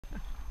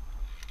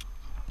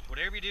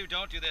Whatever you do,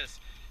 don't do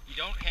this. You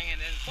don't hang it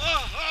in.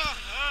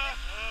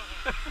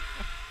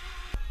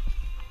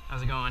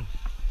 How's it going?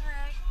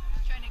 Alright.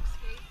 Trying to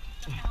escape.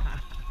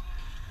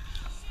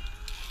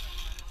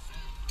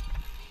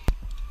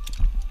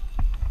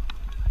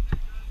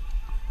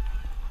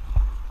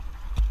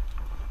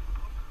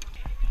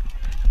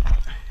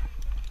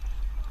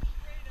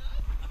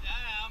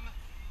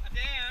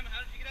 Damn,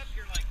 how did you get up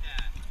here like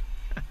that?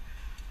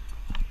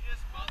 You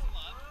just muzzle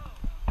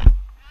up.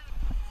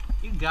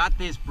 You got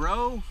this,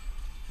 bro.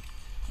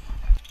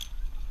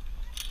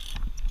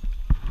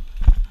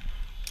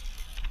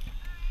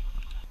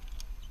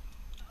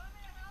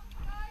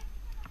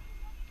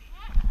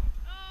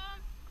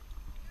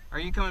 Are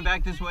you coming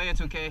back this way?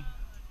 It's okay.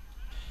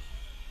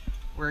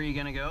 Where are you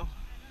gonna go?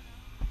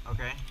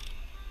 Okay.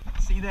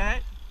 See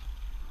that?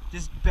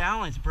 Just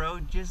balance, bro.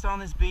 Just on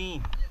this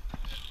beam.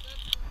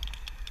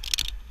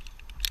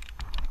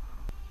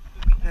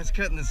 That's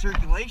cutting the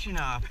circulation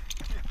off.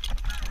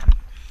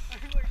 I'm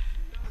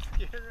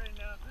scared right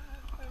now.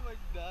 I'm like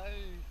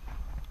dying.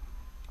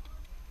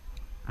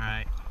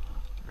 Alright.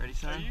 Ready,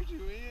 son? Are you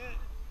doing it?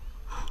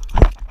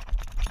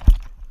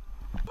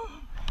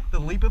 The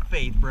leap of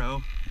faith,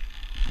 bro.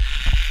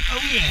 Oh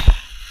yeah!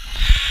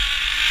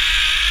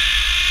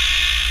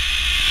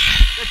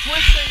 The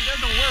twist thing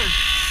doesn't work.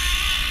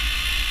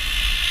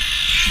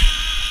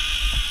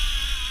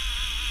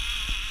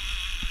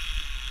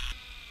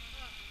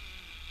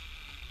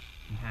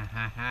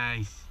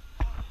 Nice.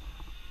 Oh,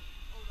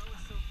 that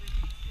was so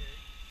freaking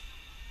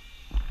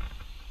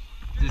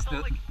scary. Just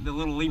the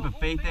little leap of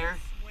faith there.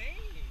 Swaying.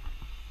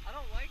 I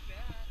don't like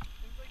that.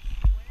 It's like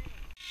swaying.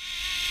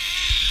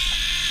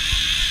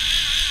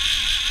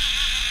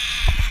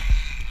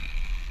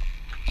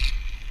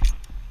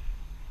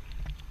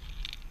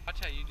 Watch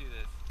how you do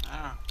this.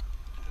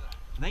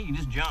 I think you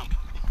just jump.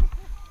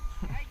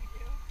 Yeah, you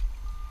do.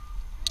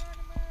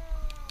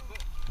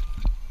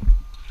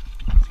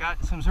 It's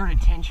got some sort of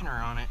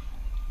tensioner on it.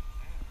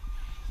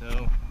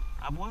 So,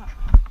 I've won.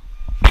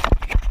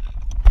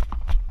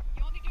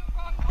 You only do it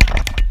wrong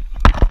once.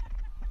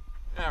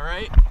 Yeah,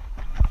 right?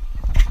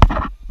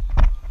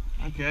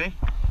 Okay.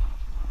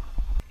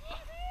 Oh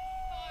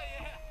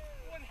yeah,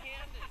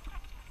 one-handed.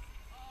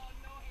 Oh,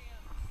 no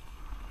hands.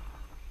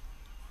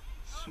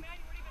 Oh man,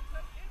 you weren't even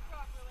tucked in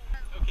properly.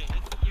 Okay,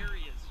 it's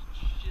eerie as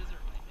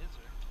shizzer, my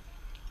nizzer.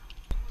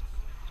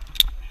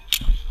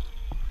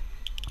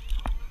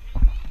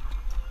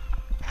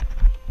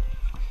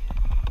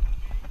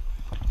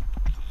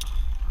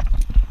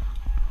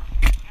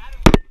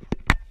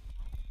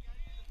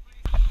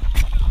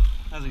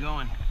 How's it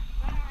going? Good,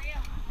 how are you?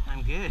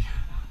 I'm good.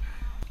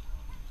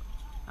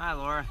 Hi,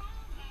 Laura.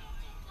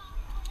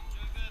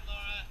 Doing good,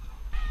 Laura.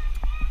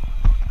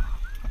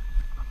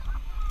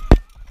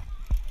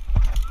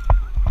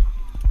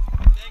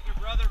 Thank your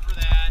brother for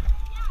that.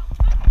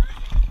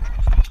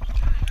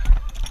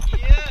 He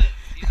is.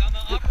 He's on the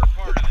upper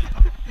part of it.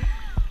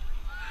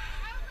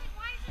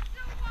 Why is it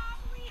so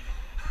wobbly?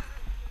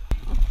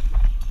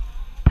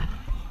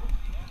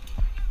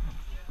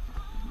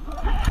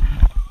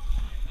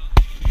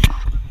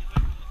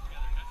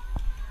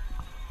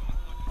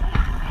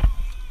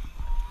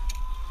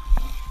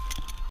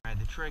 Alright,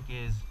 the trick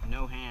is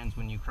no hands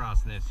when you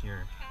cross this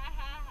here.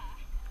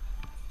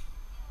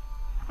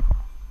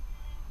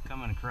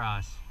 Coming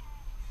across.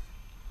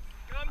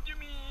 Come to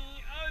me.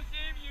 I'll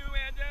save you,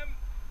 Adam.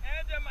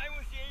 Adam, I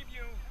will save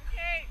you.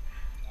 Okay.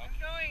 I'm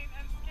going.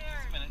 I'm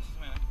scared. Just a minute, just a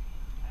minute.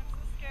 I'm so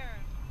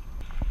scared.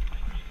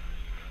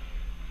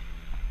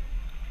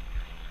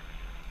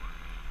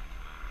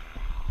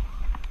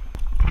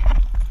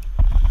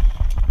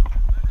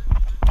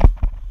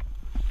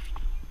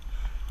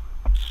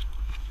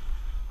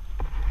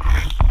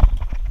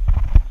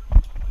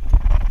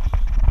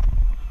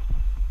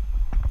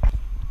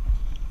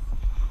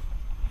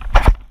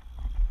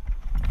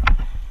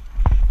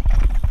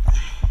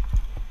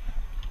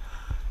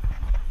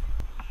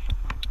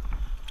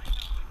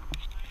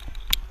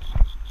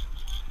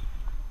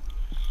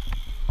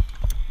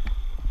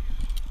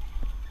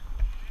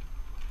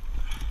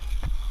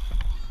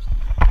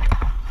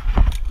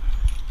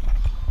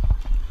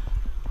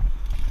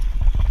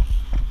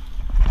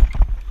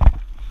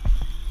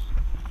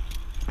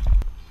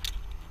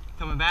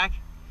 Coming back?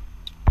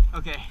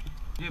 Okay.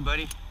 Good,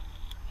 buddy.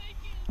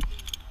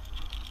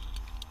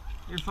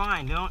 You're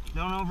fine. Don't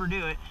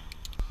overdo it.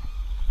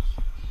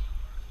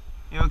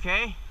 You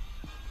okay?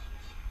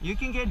 You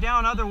can get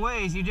down other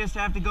ways. You just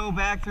have to go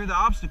back through the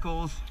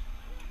obstacles.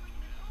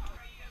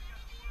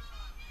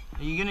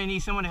 Are you gonna need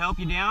someone to help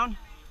you down?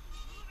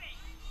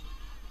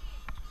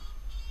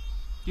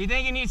 Do you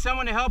think you need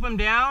someone to help him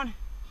down?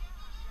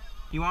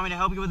 You want me to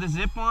help you with the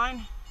zip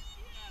line?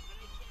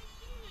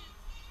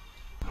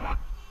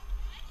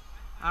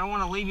 I don't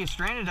want to leave you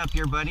stranded up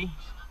here, buddy.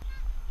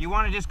 You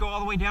want to just go all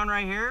the way down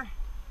right here?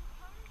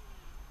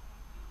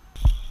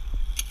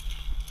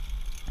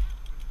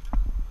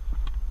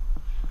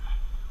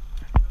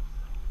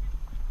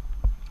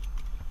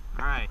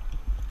 All right.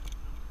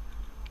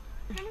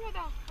 It's gonna go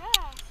down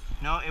fast.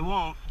 No, it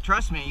won't.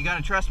 Trust me. You got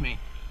to trust me.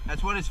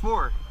 That's what it's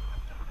for.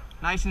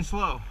 Nice and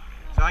slow.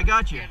 So I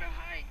got you. Scared of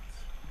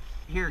heights.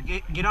 Here,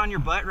 get on your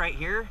butt right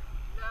here.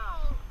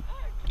 No.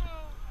 No.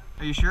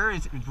 Are you sure?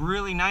 It's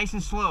really nice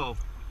and slow.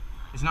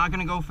 It's not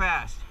gonna go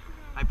fast.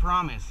 I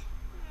promise.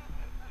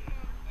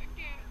 I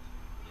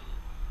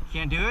can't.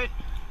 Can't do it?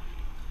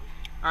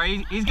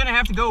 Alright, he's gonna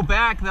have to go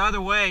back the other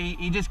way.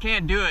 He just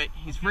can't do it.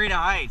 He's afraid of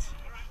heights.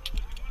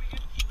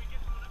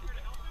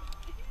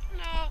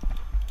 No.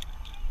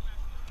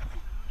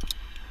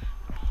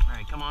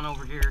 Alright, come on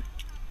over here.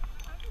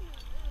 I can do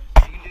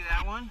this. You can do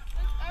that one?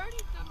 I already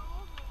done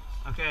all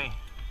this. Okay.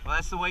 Well,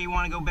 that's the way you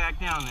want to go back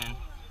down then.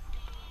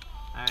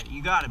 Alright,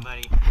 you got it,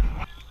 buddy.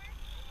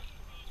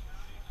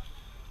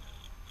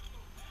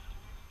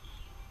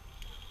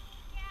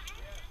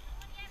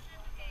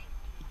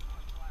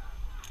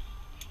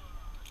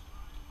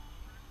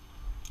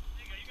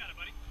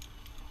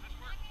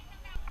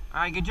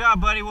 Alright, good job,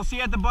 buddy. We'll see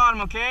you at the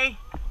bottom, okay?